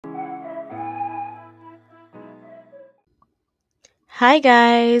Hi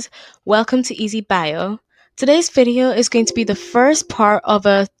guys, welcome to Easy Bio. Today's video is going to be the first part of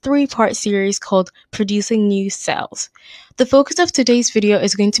a three-part series called Producing New Cells. The focus of today's video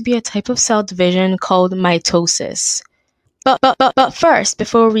is going to be a type of cell division called mitosis. But first,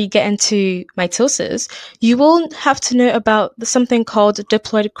 before we get into mitosis, you will have to know about something called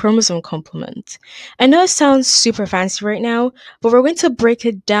diploid chromosome complement. I know it sounds super fancy right now, but we're going to break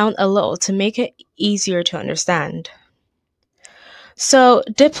it down a little to make it easier to understand. So,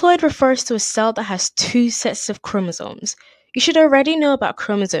 diploid refers to a cell that has two sets of chromosomes. You should already know about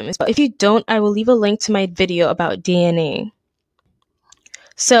chromosomes, but if you don't, I will leave a link to my video about DNA.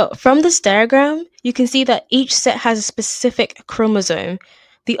 So, from this diagram, you can see that each set has a specific chromosome.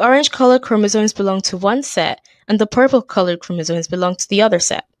 The orange colored chromosomes belong to one set, and the purple colored chromosomes belong to the other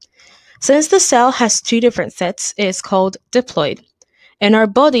set. Since the cell has two different sets, it is called diploid. In our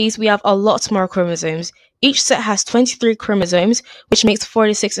bodies, we have a lot more chromosomes. Each set has 23 chromosomes, which makes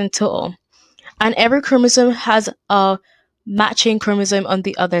 46 in total. And every chromosome has a matching chromosome on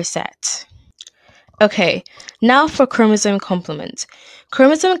the other set. Okay, now for chromosome complement.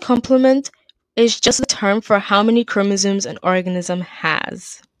 Chromosome complement is just a term for how many chromosomes an organism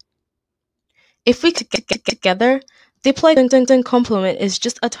has. If we get together, diploid complement is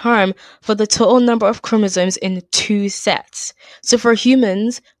just a term for the total number of chromosomes in two sets. So for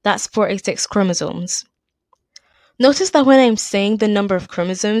humans, that's 46 chromosomes. Notice that when I'm saying the number of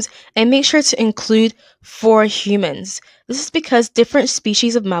chromosomes, I make sure to include for humans. This is because different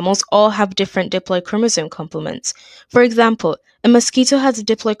species of mammals all have different diploid chromosome complements. For example, a mosquito has a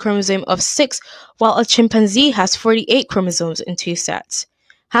diploid chromosome of 6, while a chimpanzee has 48 chromosomes in two sets.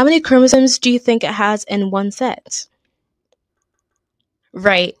 How many chromosomes do you think it has in one set?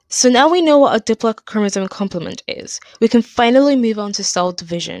 Right, so now we know what a diploid chromosome complement is. We can finally move on to cell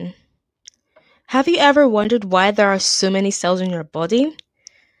division. Have you ever wondered why there are so many cells in your body?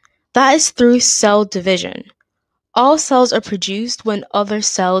 That is through cell division. All cells are produced when other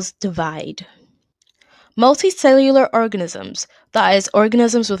cells divide. Multicellular organisms, that is,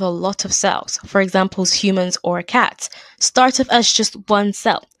 organisms with a lot of cells, for example humans or cats, start off as just one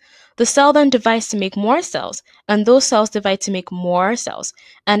cell. The cell then divides to make more cells, and those cells divide to make more cells,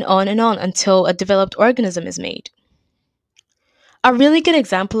 and on until a developed organism is made. A really good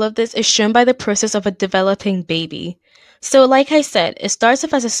example of this is shown by the process of a developing baby. So like I said, it starts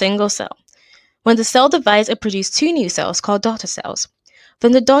off as a single cell. When the cell divides, it produces two new cells called daughter cells.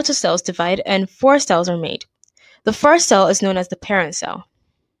 Then the daughter cells divide and 4 cells are made. The first cell is known as the parent cell.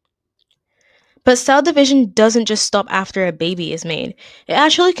 But cell division doesn't just stop after a baby is made. It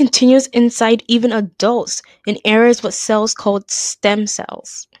actually continues inside even adults in areas with cells called stem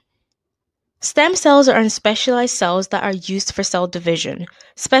cells. Stem cells are unspecialized cells that are used for cell division.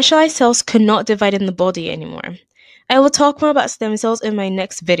 Specialized cells cannot divide in the body anymore. I will talk more about stem cells in my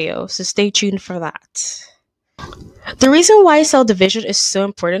next video, so stay tuned for that. The reason why cell division is so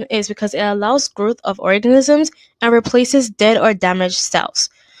important is because it allows growth of organisms and replaces dead or damaged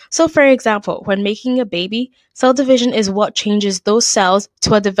cells. So for example, when making a baby, cell division is what changes those cells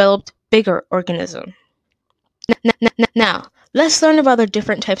to a developed, bigger organism. Now, let's learn about the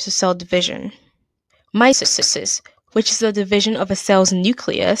different types of cell division. Mitosis, which is the division of a cell's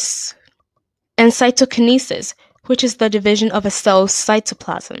nucleus, and cytokinesis, which is the division of a cell's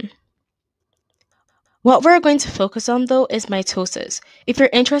cytoplasm. What we're going to focus on, though, is mitosis. If you're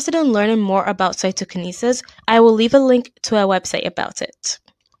interested in learning more about cytokinesis, I will leave a link to a website about it.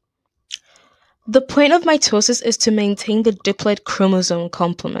 The point of mitosis is to maintain the diploid chromosome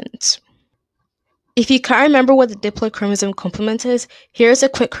complement. If you can't remember what the diploid chromosome complement is, here's a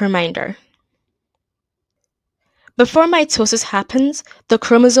quick reminder. Before mitosis happens, the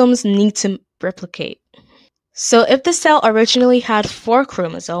chromosomes need to replicate. So if the cell originally had 4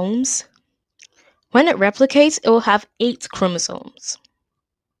 chromosomes, when it replicates, it will have 8 chromosomes.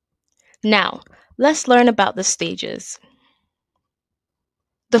 Now, let's learn about the stages.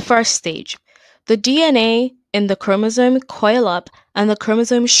 The first stage. The DNA in the chromosome coil up and the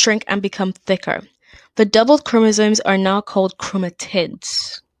chromosomes shrink and become thicker. The doubled chromosomes are now called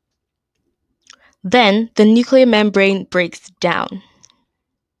chromatids. Then, the nuclear membrane breaks down.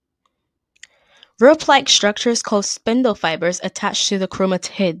 Rope-like structures called spindle fibers attach to the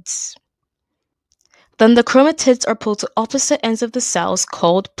chromatids. Then the chromatids are pulled to opposite ends of the cells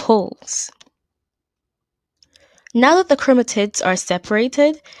called poles. Now that the chromatids are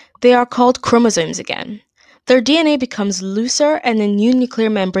separated, they are called chromosomes again. Their DNA becomes looser and a new nuclear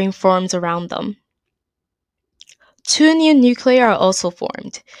membrane forms around them. 2 new nuclei are also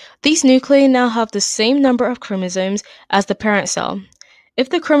formed. These nuclei now have the same number of chromosomes as the parent cell. If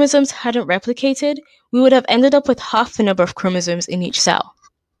the chromosomes hadn't replicated, we would have ended up with half the number of chromosomes in each cell.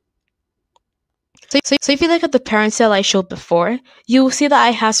 So if you look at the parent cell I showed before, you will see that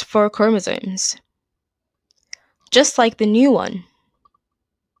it has 4 chromosomes, just like the new one.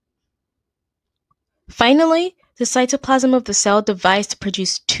 Finally, the cytoplasm of the cell divides to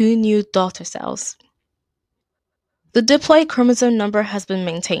produce 2 new daughter cells. The diploid chromosome number has been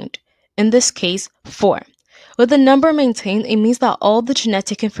maintained, in this case 4. With the number maintained, it means that all the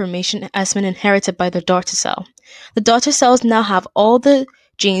genetic information has been inherited by the daughter cell. The daughter cells now have all the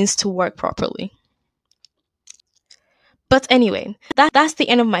genes to work properly. But anyway, that's the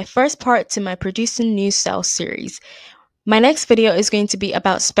end of my first part to my Producing New Cells series. My next video is going to be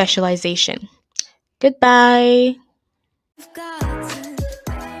about specialization. Goodbye!